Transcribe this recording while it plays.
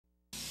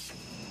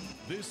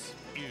This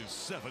is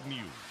 7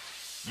 News.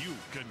 You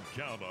can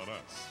count on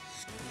us.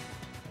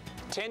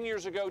 10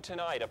 years ago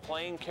tonight, a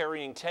plane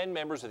carrying 10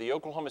 members of the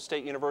Oklahoma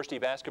State University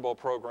basketball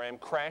program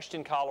crashed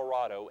in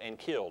Colorado and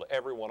killed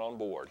everyone on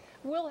board.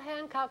 Will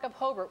Hancock of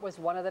Hobart was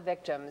one of the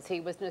victims.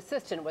 He was an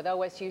assistant with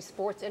OSU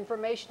Sports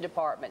Information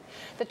Department.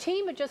 The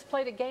team had just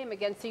played a game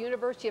against the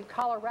University of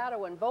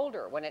Colorado in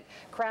Boulder when it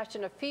crashed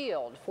in a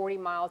field 40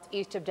 miles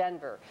east of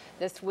Denver.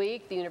 This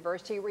week, the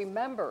university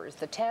remembers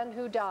the 10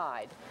 who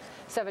died.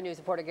 7 News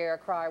reporter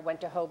Garrett Cryer went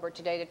to Hobart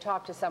today to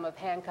talk to some of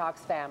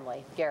Hancock's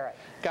family. Garrett.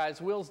 Guys,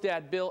 Will's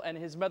dad Bill and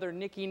his mother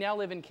Nikki now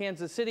live in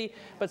Kansas City,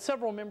 but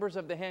several members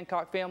of the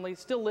Hancock family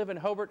still live in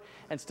Hobart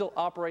and still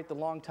operate the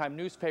longtime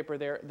newspaper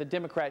there, the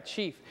Democrat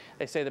Chief.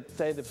 They say the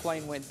day the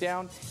plane went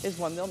down is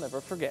one they'll never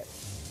forget.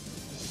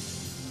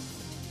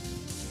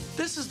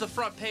 This is the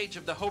front page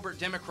of the Hobart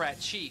Democrat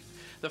Chief,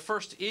 the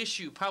first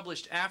issue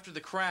published after the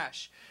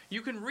crash.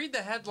 You can read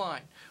the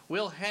headline,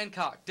 Will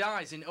Hancock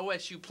dies in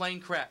OSU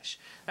plane crash.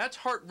 That's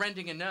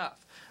heart-rending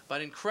enough,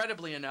 but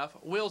incredibly enough,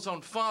 Will's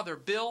own father,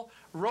 Bill,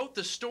 wrote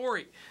the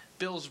story.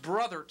 Bill's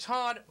brother,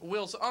 Todd,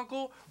 Will's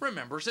uncle,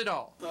 remembers it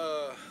all.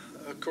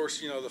 Of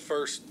course, you know, the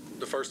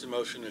first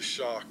emotion is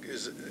shock.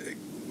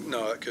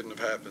 No, that couldn't have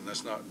happened.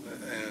 That's not,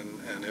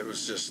 and it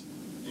was just,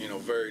 you know,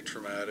 very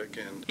traumatic.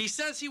 And he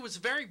says he was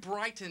very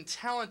bright and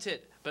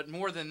talented, but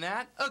more than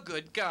that, a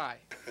good guy.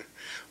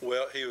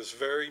 Well, he was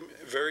very,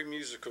 very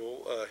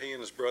musical. He and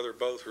his brother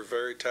both were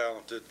very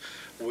talented.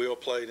 Will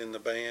played in the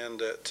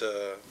band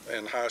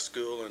in high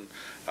school, and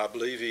I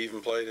believe he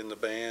even played in the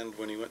band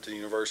when he went to the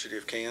University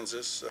of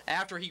Kansas.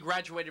 After he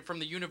graduated from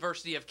the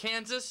University of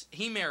Kansas,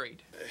 he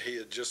married. He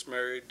had just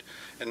married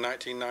in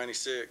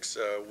 1996.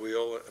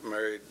 Will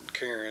married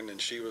Karen,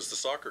 and she was the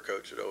soccer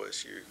coach at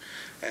OSU.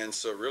 And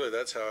so really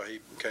that's how he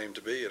came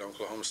to be at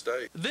Oklahoma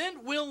State.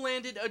 Then Will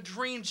landed a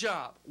dream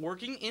job,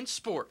 working in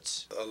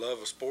sports. A love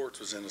of sports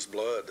was in his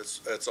blood.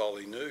 That's all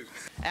he knew.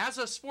 As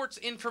a sports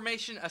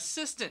information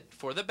assistant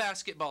for the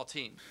basketball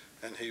team.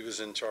 And he was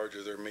in charge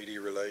of their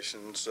media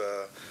relations,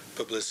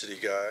 publicity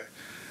guy.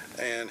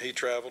 And he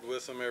traveled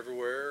with them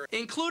everywhere.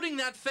 Including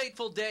that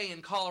fateful day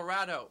in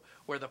Colorado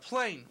where the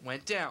plane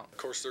went down. Of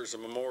course, there's a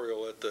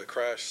memorial at the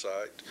crash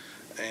site,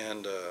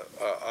 and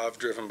I've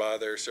driven by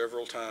there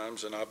several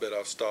times, and I bet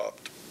I've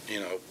stopped, you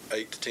know,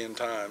 8 to 10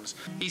 times.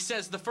 He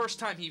says the first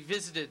time he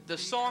visited, the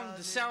song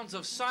The Sounds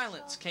of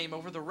Silence came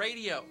over the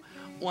radio,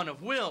 one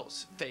of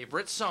Will's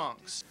favorite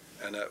songs.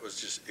 And that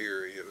was just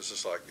eerie. It was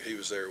just like he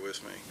was there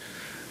with me.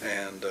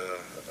 And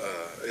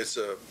it's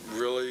a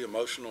really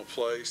emotional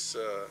place.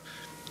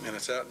 And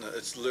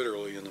it's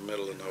literally in the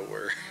middle of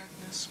nowhere.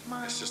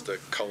 It's just a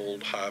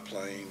cold, high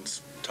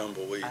plains,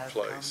 tumbleweed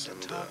place,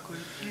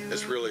 and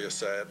it's really a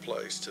sad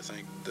place to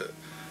think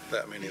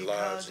that many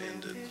lives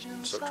ended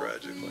so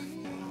tragically.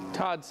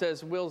 Todd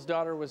says Will's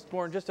daughter was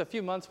born just a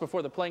few months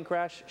before the plane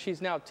crash.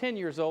 She's now 10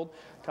 years old.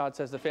 Todd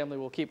says the family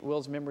will keep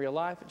Will's memory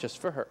alive just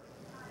for her.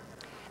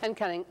 And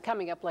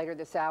coming up later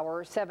this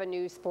hour, 7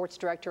 News Sports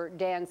Director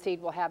Dan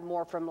Seed will have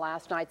more from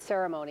last night's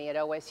ceremony at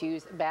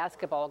OSU's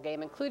basketball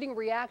game, including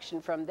reaction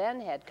from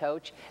then head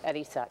coach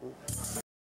Eddie Sutton.